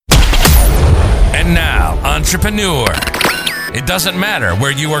entrepreneur. It doesn't matter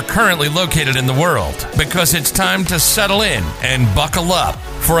where you are currently located in the world, because it's time to settle in and buckle up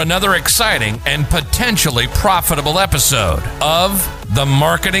for another exciting and potentially profitable episode of The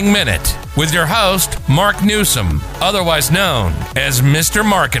Marketing Minute with your host, Mark Newsom, otherwise known as Mr.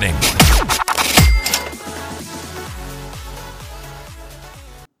 Marketing.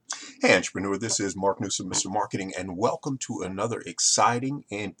 Hey entrepreneur, this is Mark Newsom, Mr. Marketing, and welcome to another exciting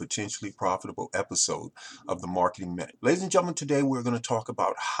and potentially profitable episode of the Marketing Minute. Ladies and gentlemen, today we're going to talk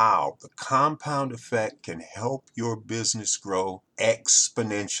about how the compound effect can help your business grow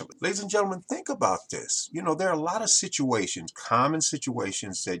exponentially. Ladies and gentlemen, think about this. You know, there are a lot of situations, common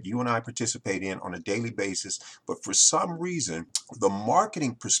situations that you and I participate in on a daily basis, but for some reason, the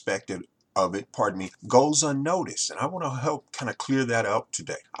marketing perspective of it, goes unnoticed. And I want to help kind of clear that up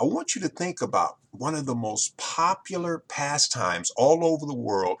today. I want you to think about one of the most popular pastimes all over the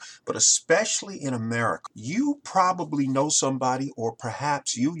world, but especially in America. You probably know somebody, or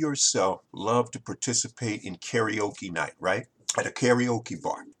perhaps you yourself love to participate in karaoke night, right? At a karaoke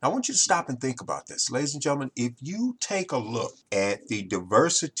bar. I want you to stop and think about this. Ladies and gentlemen, if you take a look at the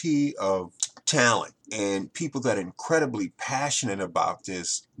diversity of talent and people that are incredibly passionate about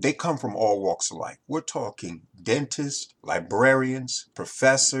this, they come from all walks of life. We're talking dentists, librarians,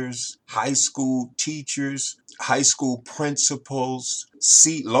 professors, high school teachers, high school principals,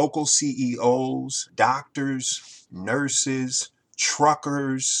 local CEOs, doctors, nurses,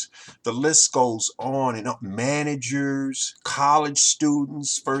 truckers, the list goes on and up. Managers, college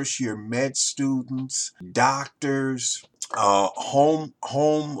students, first year med students, doctors, home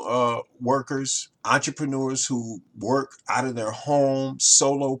workers, entrepreneurs who work out of their homes,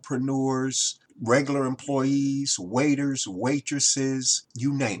 solopreneurs, regular employees, waiters, waitresses,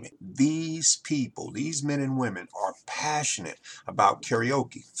 you name it. These people, these men and women are passionate about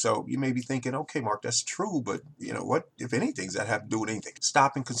karaoke. So you may be thinking, okay, Mark, that's true, but you know what, if anything, does that have to do with anything?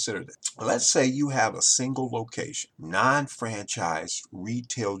 Stop and consider that. Let's say you have a single location, non-franchised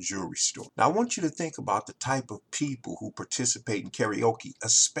retail jewelry store. Now I want you to think about the type of people who participate in karaoke,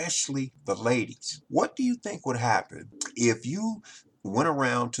 especially the ladies. What do you think would happen if you went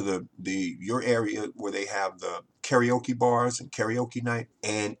around to your area where they have the karaoke bars and karaoke night,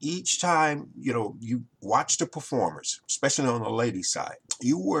 and each time, you know, you watch the performers, especially on the ladies' side,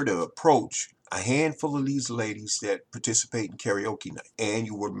 you were to approach a handful of these ladies that participate in karaoke night, and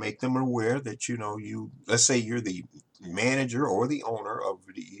you would make them aware that, you know, let's say you're the manager or the owner of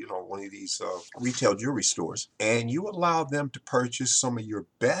one of these retail jewelry stores, and you allow them to purchase some of your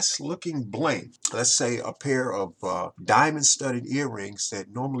best looking bling. Let's say a pair of diamond studded earrings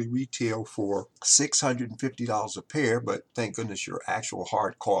that normally retail for $650 a pair, but thank goodness your actual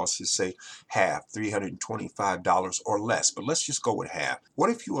hard cost is, say, half, $325 or less. But let's just go with half. What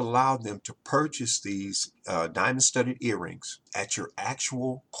if you allowed them to purchase these diamond studded earrings at your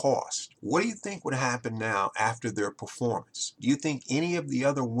actual cost? What do you think would happen now after their performance? Do you think any of the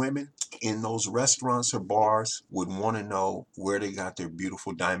other women in those restaurants or bars would want to know where they got their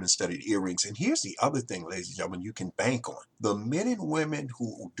beautiful diamond studded earrings? And here's the other thing, ladies and gentlemen, you can bank on. The men and women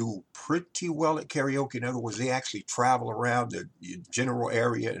who do pretty well at karaoke, in other words, they actually travel around the general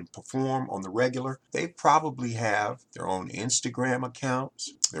area and perform on the regular, they probably have their own Instagram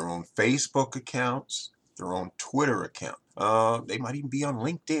accounts, their own Facebook accounts, their own Twitter account. They might even be on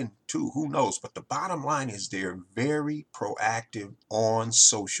LinkedIn too, who knows? But the bottom line is they're very proactive on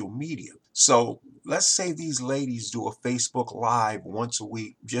social media. So let's say these ladies do a Facebook Live once a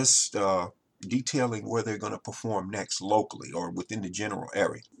week, just detailing where they're going to perform next locally or within the general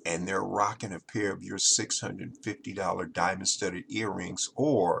area, and they're rocking a pair of your $650 diamond studded earrings,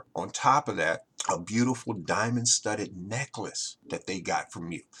 or on top of that, a beautiful diamond studded necklace that they got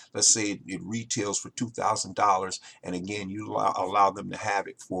from you. Let's say it retails for $2,000, and again, you allow them to have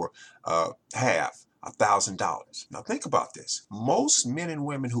it for half, $1,000. Now think about this. Most men and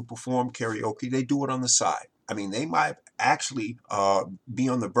women who perform karaoke, they do it on the side. I mean, they might actually be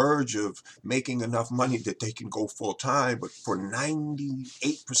on the verge of making enough money that they can go full time, but for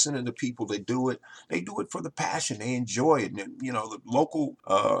 98% of the people that do it, they do it for the passion. They enjoy it. And, you know, the local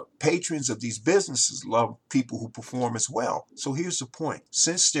patrons of these businesses love people who perform as well. So here's the point.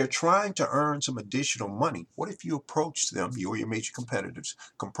 Since they're trying to earn some additional money, what if you approach them, you or your major competitors,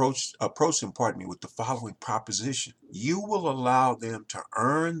 approach them, with the following proposition? You will allow them to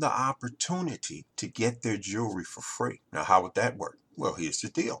earn the opportunity to get their jewelry for free. Now, how would that work? Well, here's the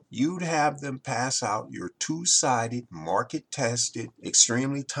deal. You'd have them pass out your two-sided, market-tested,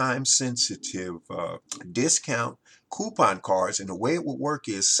 extremely time-sensitive discount coupon cards. And the way it would work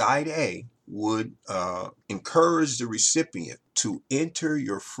is side A would encourage the recipient to enter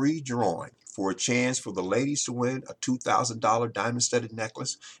your free drawing for a chance for the ladies to win a $2,000 diamond-studded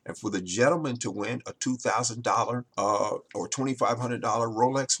necklace and for the gentlemen to win a $2,000 or $2,500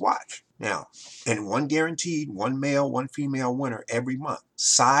 Rolex watch. Now, and one guaranteed, one male, one female winner every month.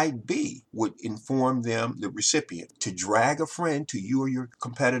 Side B would inform them, the recipient, to drag a friend to you or your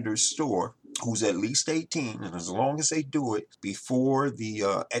competitor's store who's at least 18, and as long as they do it before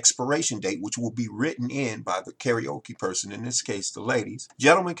the expiration date, which will be written in by the karaoke person, in this case, the ladies.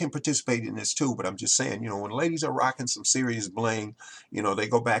 Gentlemen can participate in this too, but I'm just saying, when ladies are rocking some serious bling, they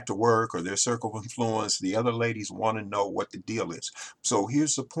go back to work or their circle of influence, the other ladies want to know what the deal is. So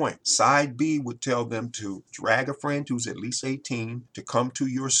here's the point. Side B would tell them to drag a friend who's at least 18 to come to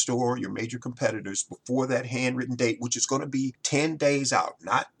your store, your major competitors, before that handwritten date, which is going to be 10 days out,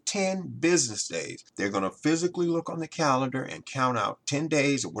 not 10 business days. They're going to physically look on the calendar and count out 10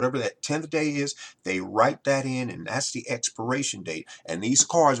 days or whatever that 10th day is. They write that in, and that's the expiration date. And these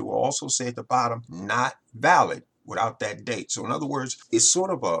cards will also say at the bottom, not valid without that date. So in other words, it's sort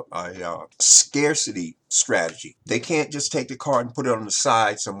of a scarcity strategy. They can't just take the card and put it on the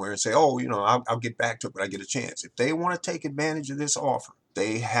side somewhere and say, oh, I'll get back to it when I get a chance. If they want to take advantage of this offer,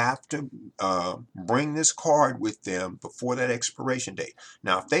 they have to bring this card with them before that expiration date.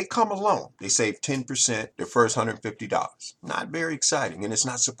 Now, if they come alone, they save 10%, their first $150. Not very exciting, and it's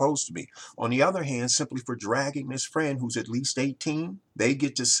not supposed to be. On the other hand, simply for dragging this friend who's at least 18, they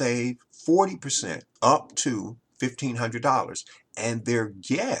get to save 40% up to $1,500. And their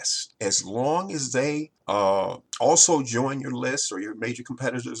guests, as long as they also join your list or your major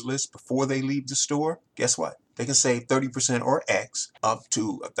competitors list before they leave the store, guess what? They can save 30% or X up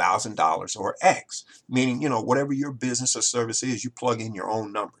to $1,000 or X. Meaning, whatever your business or service is, you plug in your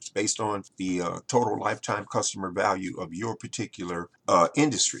own numbers based on the total lifetime customer value of your particular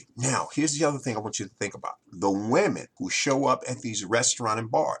industry. Now, here's the other thing I want you to think about. The women who show up at these restaurants and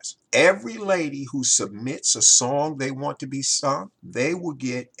bars, every lady who submits a song they want to be sung, they will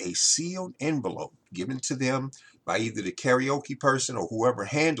get a sealed envelope given to them by either the karaoke person or whoever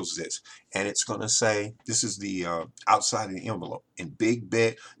handles this, and it's going to say, this is the outside of the envelope in big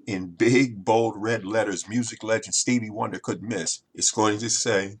bold red letters, music legend Stevie Wonder couldn't miss. It's going to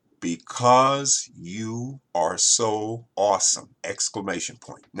say, "Because you are so awesome!" Exclamation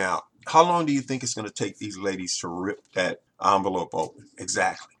point. Now, how long do you think it's going to take these ladies to rip that envelope open?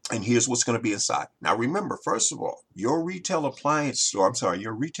 Exactly. And here's what's going to be inside. Now, remember, first of all, your retail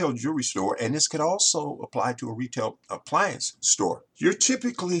jewelry store, and this could also apply to a retail appliance store. You're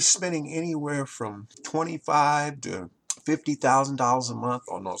typically spending anywhere from $25,000 to $50,000 a month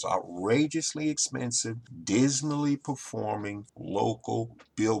on those outrageously expensive, dismally performing local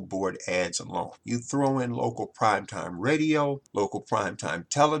billboard ads alone. You throw in local primetime radio, local primetime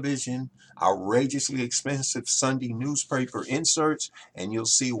television, outrageously expensive Sunday newspaper inserts, and you'll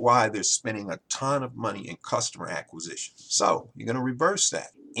see why they're spending a ton of money in customer acquisition. So you're going to reverse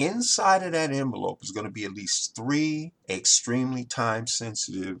that. Inside of that envelope is going to be at least 3 extremely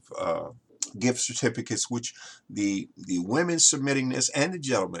time-sensitive gift certificates, which the women submitting this and the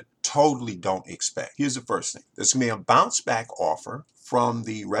gentlemen totally don't expect. Here's the first thing. There's going to be a bounce back offer from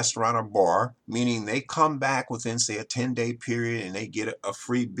the restaurant or bar, meaning they come back within, say, a 10-day period and they get a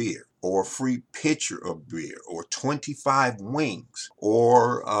free beer or a free pitcher of beer or 25 wings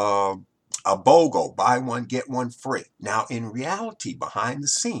or a BOGO, buy one, get one free. Now, in reality, behind the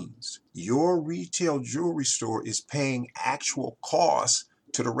scenes, your retail jewelry store is paying actual costs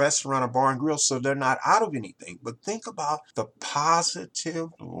to the restaurant or bar and grill, so they're not out of anything. But think about the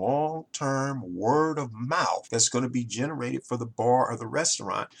positive long-term word of mouth that's going to be generated for the bar or the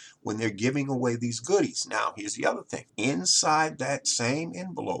restaurant when they're giving away these goodies. Now, here's the other thing. Inside that same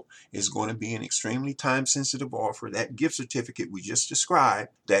envelope is going to be an extremely time-sensitive offer, that gift certificate we just described,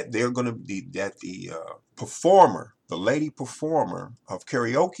 that they're going to be, that the performer, the lady performer of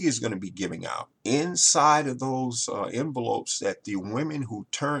karaoke is going to be giving out inside of those envelopes, that the women who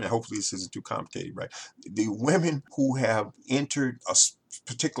turn, and hopefully this isn't too complicated, right? The women who have entered a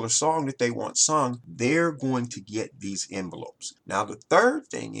particular song that they want sung, they're going to get these envelopes. Now, the third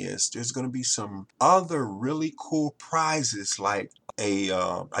thing is there's going to be some other really cool prizes, like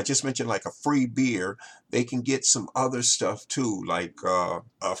I just mentioned, like a free beer. They can get some other stuff too, like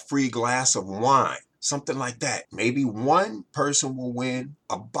a free glass of wine. Something like that. Maybe one person will win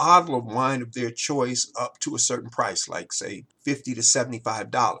a bottle of wine of their choice up to a certain price, like say $50 to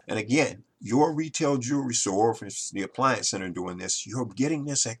 $75. And again, your retail jewelry store, or if it's the appliance center doing this, you're getting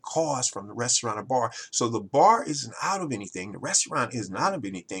this at cost from the restaurant or bar. So the bar isn't out of anything. The restaurant isn't out of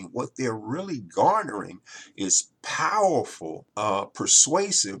anything. What they're really garnering is powerful,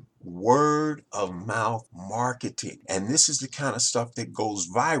 persuasive word of mouth marketing. And this is the kind of stuff that goes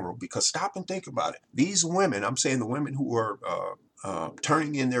viral, because stop and think about it. These women, I'm saying the women who are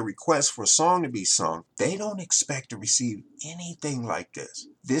turning in their requests for a song to be sung, they don't expect to receive anything like this.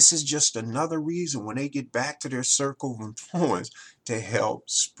 This is just another reason when they get back to their circle of influence to help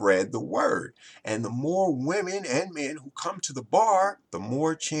spread the word. And the more women and men who come to the bar, the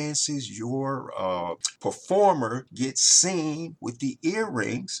more chances your performer gets seen with the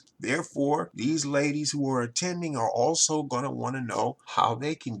earrings. Therefore, these ladies who are attending are also going to want to know how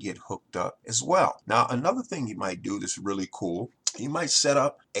they can get hooked up as well. Now, another thing you might do that's really cool, you might set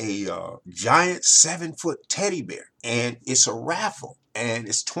up a giant 7-foot teddy bear, and it's a raffle, and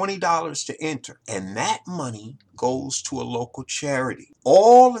it's $20 to enter, and that money goes to a local charity.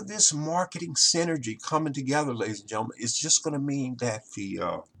 All of this marketing synergy coming together, ladies and gentlemen, is just going to mean that the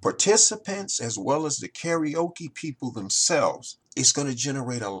participants, as well as the karaoke people themselves, it's going to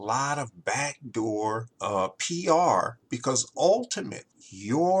generate a lot of backdoor PR, because ultimately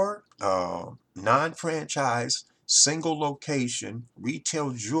your non-franchise single location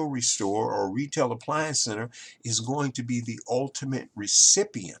retail jewelry store or retail appliance center is going to be the ultimate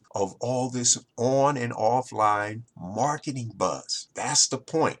recipient of all this on and offline marketing buzz. That's the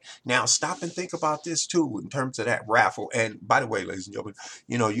point. Now stop and think about this too in terms of that raffle. And by the way, ladies and gentlemen,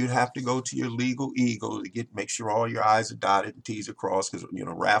 you'd have to go to your legal eagle to make sure all your I's are dotted and T's are crossed, because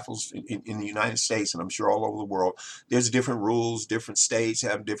raffles in the United States, and I'm sure all over the world, there's different rules. Different states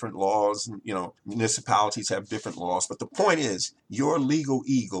have different laws, and municipalities have different laws. But the point is, your legal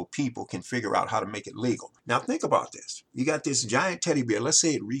eagle people can figure out how to make it legal. Now think about this. You got this giant teddy bear. Let's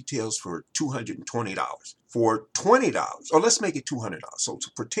say it retails for $220. For $20, or let's make it $200. So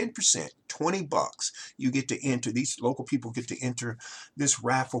for 10%, $20, you get to enter, these local people get to enter this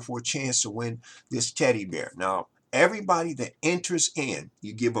raffle for a chance to win this teddy bear. Now, everybody that enters in,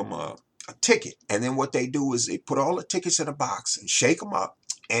 you give them a ticket. And then what they do is they put all the tickets in a box and shake them up.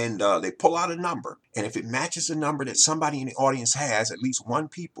 And they pull out a number, and if it matches the number that somebody in the audience has, at least one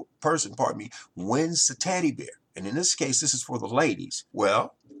person wins the teddy bear. And in this case, this is for the ladies.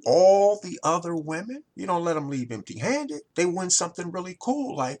 Well, all the other women, you don't let them leave empty-handed. They win something really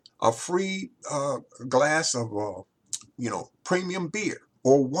cool, like a free glass of premium beer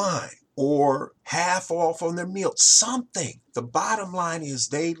or wine, or half off on their meal, something. The bottom line is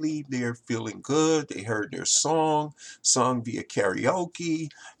they leave there feeling good. They heard their song sung via karaoke,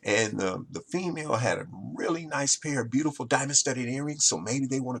 and the female had a really nice pair of beautiful diamond-studded earrings, so maybe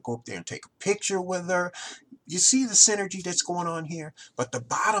they want to go up there and take a picture with her. You see the synergy that's going on here? But the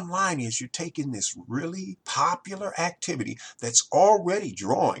bottom line is you're taking this really popular activity that's already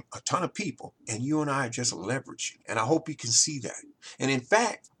drawing a ton of people, and you and I are just leveraging. And I hope you can see that. And in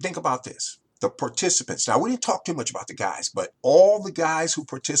fact, think about this. The participants. Now, we didn't talk too much about the guys, but all the guys who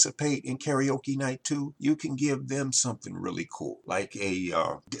participate in karaoke night too, you can give them something really cool, like a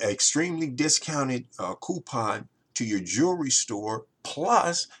extremely discounted coupon to your jewelry store.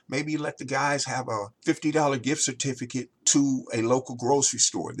 Plus, maybe let the guys have a $50 gift certificate to a local grocery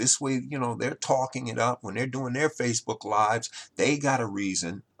store. This way, they're talking it up. When they're doing their Facebook Lives, they got a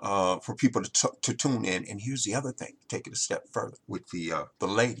reason for people to tune in. And here's the other thing, take it a step further with the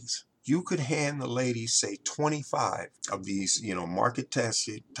ladies. You could hand the ladies, say, 25 of these,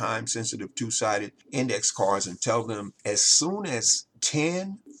 market-tested, time-sensitive, two-sided index cards, and tell them as soon as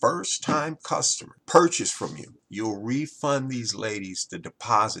 10 first-time customers purchase from you, you'll refund these ladies the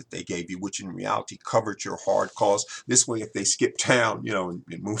deposit they gave you, which in reality covered your hard costs. This way, if they skip town,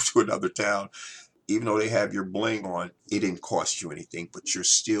 and move to another town, even though they have your bling on, it didn't cost you anything, but you're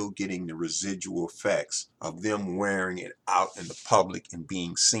still getting the residual effects of them wearing it out in the public and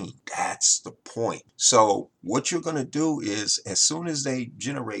being seen. That's the point. So what you're going to do is, as soon as they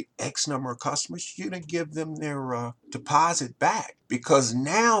generate X number of customers, you're going to give them their deposit back, because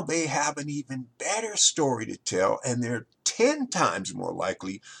now they have an even better story to tell, and they're 10 times more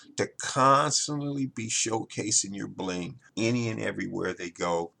likely to constantly be showcasing your bling any and everywhere they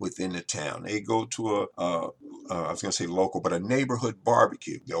go within the town. They go to I was going to say local, but a neighborhood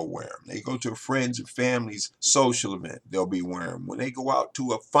barbecue, they'll wear them. They go to a friends and family's social event, they'll be wearing them. When they go out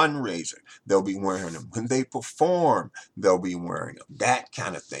to a fundraiser, they'll be wearing them. When they perform, they'll be wearing them. That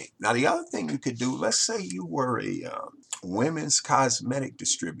kind of thing. Now, the other thing you could do, let's say you were a women's cosmetic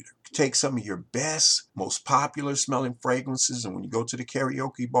distributor. take some of your best, most popular smelling fragrances, and when you go to the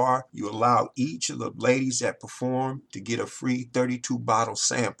karaoke bar, you allow each of the ladies that perform to get a free 32 bottle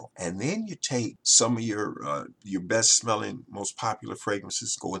sample. And then you take some of your best smelling, most popular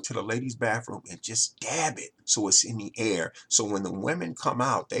fragrances, go into the ladies' bathroom and just dab it so it's in the air. So when the women come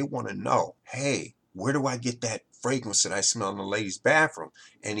out, they want to know, hey, where do I get that fragrance that I smell in the ladies' bathroom?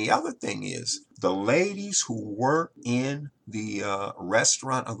 And the other thing is, the ladies who work in the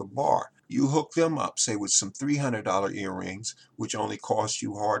restaurant or the bar, you hook them up, say, with some $300 earrings, which only cost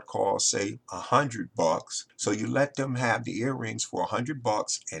you hard cost, say, $100. So you let them have the earrings for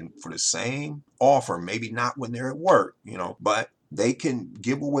 $100, and for the same offer, maybe not when they're at work, but they can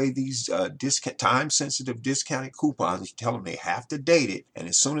give away these time-sensitive discounted coupons. You tell them they have to date it, and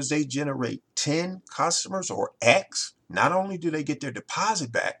as soon as they generate 10 customers or X, not only do they get their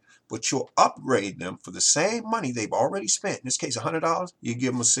deposit back, but you'll upgrade them for the same money they've already spent. In this case, $100, you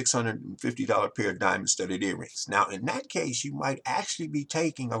give them a $650 pair of diamond-studded earrings. Now, in that case, you might actually be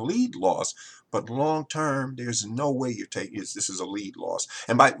taking a lead loss, but long-term, there's no way you're taking this is a lead loss.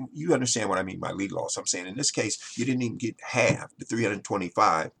 And you understand what I mean by lead loss. I'm saying in this case, you didn't even get half the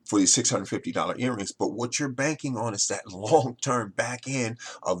 $325 for these $650 earrings, but what you're banking on is that long-term back end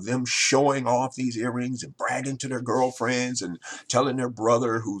of them showing off these earrings and bragging to their girlfriends and telling their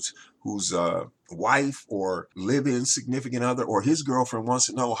brother whose wife or live-in significant other or his girlfriend wants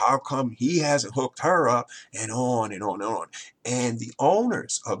to know how come he hasn't hooked her up, and on and on and on. And the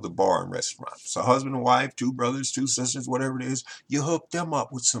owners of the bar and restaurant, so husband and wife, two brothers, two sisters, whatever it is, you hook them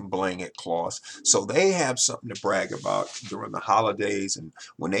up with some bling at Claus, so they have something to brag about during the holidays and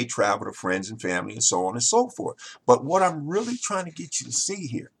when they travel to friends and family and so on and so forth. But what I'm really trying to get you to see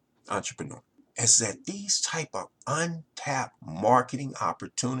here, entrepreneur, is that these type of untapped marketing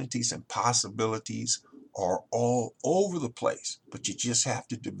opportunities and possibilities are all over the place, but you just have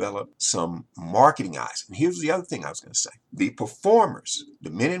to develop some marketing eyes. And here's the other thing I was going to say. The performers, the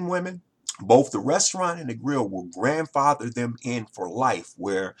men and women, both the restaurant and the grill will grandfather them in for life,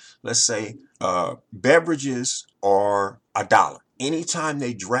 where, let's say, beverages are $1. Anytime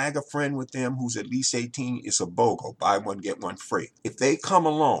they drag a friend with them who's at least 18, it's a BOGO, buy one, get one free. If they come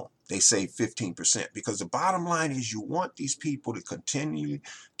along, they save 15%, because the bottom line is you want these people to continue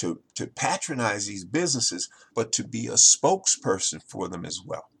to patronize these businesses, but to be a spokesperson for them as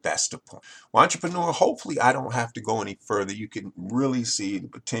well. That's the point. Well, entrepreneur, hopefully I don't have to go any further. You can really see the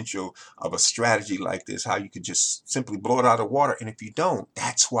potential of a strategy like this, how you could just simply blow it out of the water. And if you don't,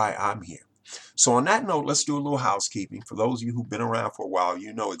 that's why I'm here. So on that note, let's do a little housekeeping. For those of you who've been around for a while,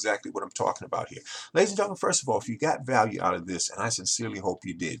 you know exactly what I'm talking about here. Ladies and gentlemen, first of all, if you got value out of this, and I sincerely hope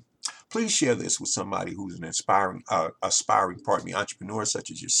you did, please share this with somebody who's an aspiring entrepreneur such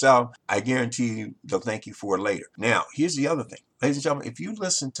as yourself. I guarantee you they'll thank you for it later. Now, here's the other thing. Ladies and gentlemen, if you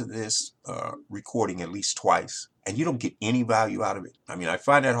listen to this recording at least twice and you don't get any value out of it, I mean, I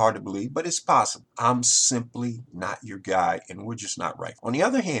find that hard to believe, but it's possible. I'm simply not your guy, and we're just not right. On the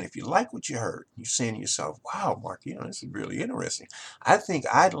other hand, if you like what you heard, you're saying to yourself, wow, Mark, this is really interesting. I think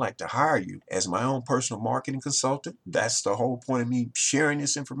I'd like to hire you as my own personal marketing consultant. That's the whole point of me sharing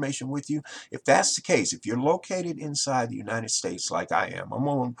this information with you. If that's the case, if you're located inside the United States like I am, I'm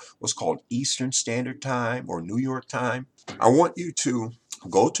on what's called Eastern Standard Time or New York time, I want you to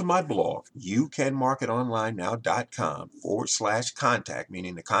go to my blog, youcanmarketonlinenow.com/contact,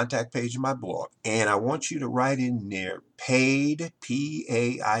 meaning the contact page of my blog. And I want you to write in there paid,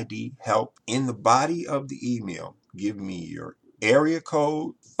 P-A-I-D, help. In the body of the email, give me your area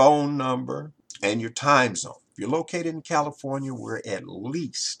code, phone number, and your time zone. If you're located in California, we're at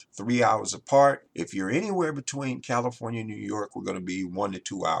least 3 hours apart. If you're anywhere between California and New York, we're going to be 1 to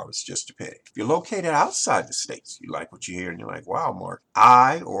 2 hours, just depending. If you're located outside the States, you like what you hear and you're like, wow, Mark,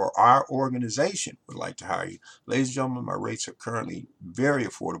 I or our organization would like to hire you. Ladies and gentlemen, my rates are currently very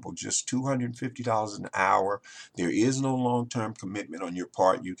affordable, just $250 an hour. There is no long-term commitment on your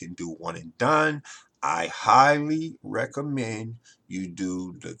part. You can do one and done. I highly recommend you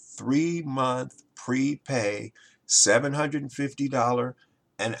do the 3-month prepay $750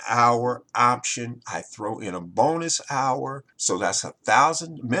 an hour option. I throw in a bonus hour, so that's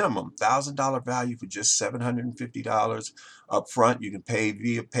minimum $1,000 value for just $750 up front. You can pay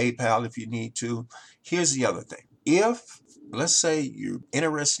via PayPal if you need to. Here's the other thing. If, let's say, you're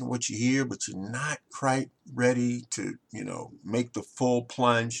interested in what you hear, but you're not quite ready to, make the full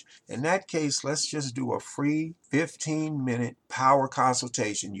plunge, in that case, let's just do a free 15-minute power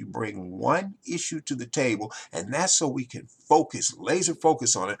consultation. You bring one issue to the table, and that's so we can laser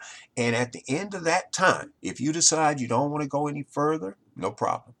focus on it. And at the end of that time, if you decide you don't want to go any further, no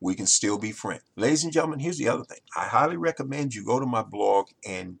problem. We can still be friends. Ladies and gentlemen, here's the other thing. I highly recommend you go to my blog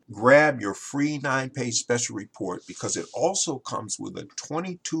and grab your free 9-page special report, because it also comes with a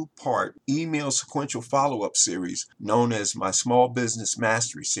 22-part email sequential follow-up series known as my Small Business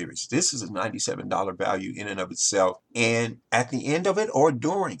Mastery series. This is a $97 value in and of itself. And at the end of it or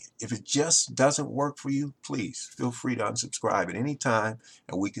during it, if it just doesn't work for you, please feel free to unsubscribe at any time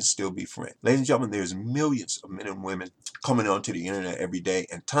and we can still be friends. Ladies and gentlemen, there's millions of men and women coming onto the internet every day,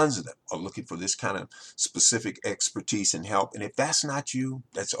 and tons of them are looking for this kind of specific expertise and help. And if that's not you,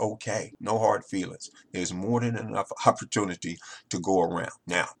 that's okay. No hard feelings. There's more than enough opportunity to go around.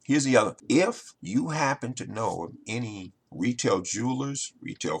 Now, here's the other thing. If you happen to know of any retail jewelers,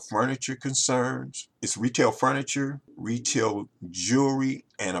 retail furniture concerns, it's retail furniture, retail jewelry,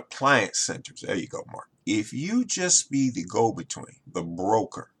 and appliance centers. There you go, Mark. If you just be the go-between, the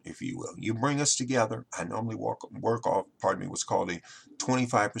broker, if you will, you bring us together. I normally work off, what's called a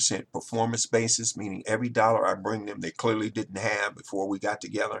 25% performance basis, meaning every dollar I bring them, they clearly didn't have before we got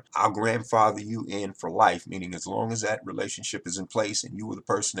together. I'll grandfather you in for life, meaning as long as that relationship is in place and you were the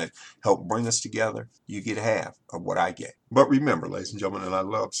person that helped bring us together, you get half of what I get. But remember, ladies and gentlemen, and I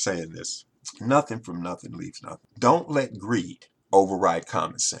love saying this, nothing from nothing leaves nothing. Don't let greed override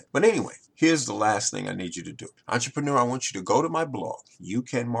common sense. But anyway, here's the last thing I need you to do. Entrepreneur, I want you to go to my blog,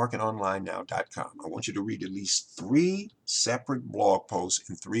 youcanmarketonlinenow.com. I want you to read at least 3 separate blog posts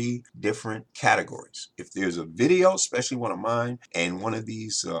in 3 different categories. If there's a video, especially one of mine, and one of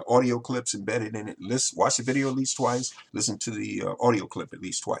these audio clips embedded in it, watch the video at least twice, listen to the audio clip at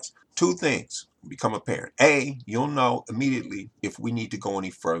least twice. 2 things become apparent. A, you'll know immediately if we need to go any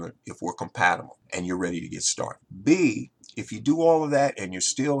further, if we're compatible and you're ready to get started. B, if you do all of that and you're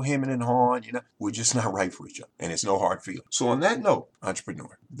still hemming and hawing, we're just not right for each other, and it's no hard feeling. So on that note,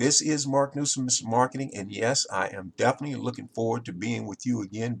 entrepreneur, this is Mark Newsom, Mr. Marketing, and yes, I am definitely looking forward to being with you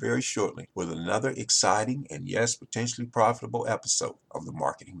again very shortly with another exciting and yes, potentially profitable episode of the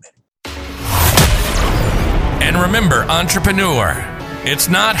Marketing Minute. And remember, entrepreneur, it's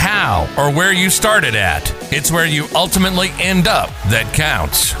not how or where you started at, it's where you ultimately end up that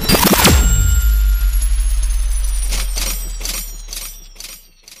counts.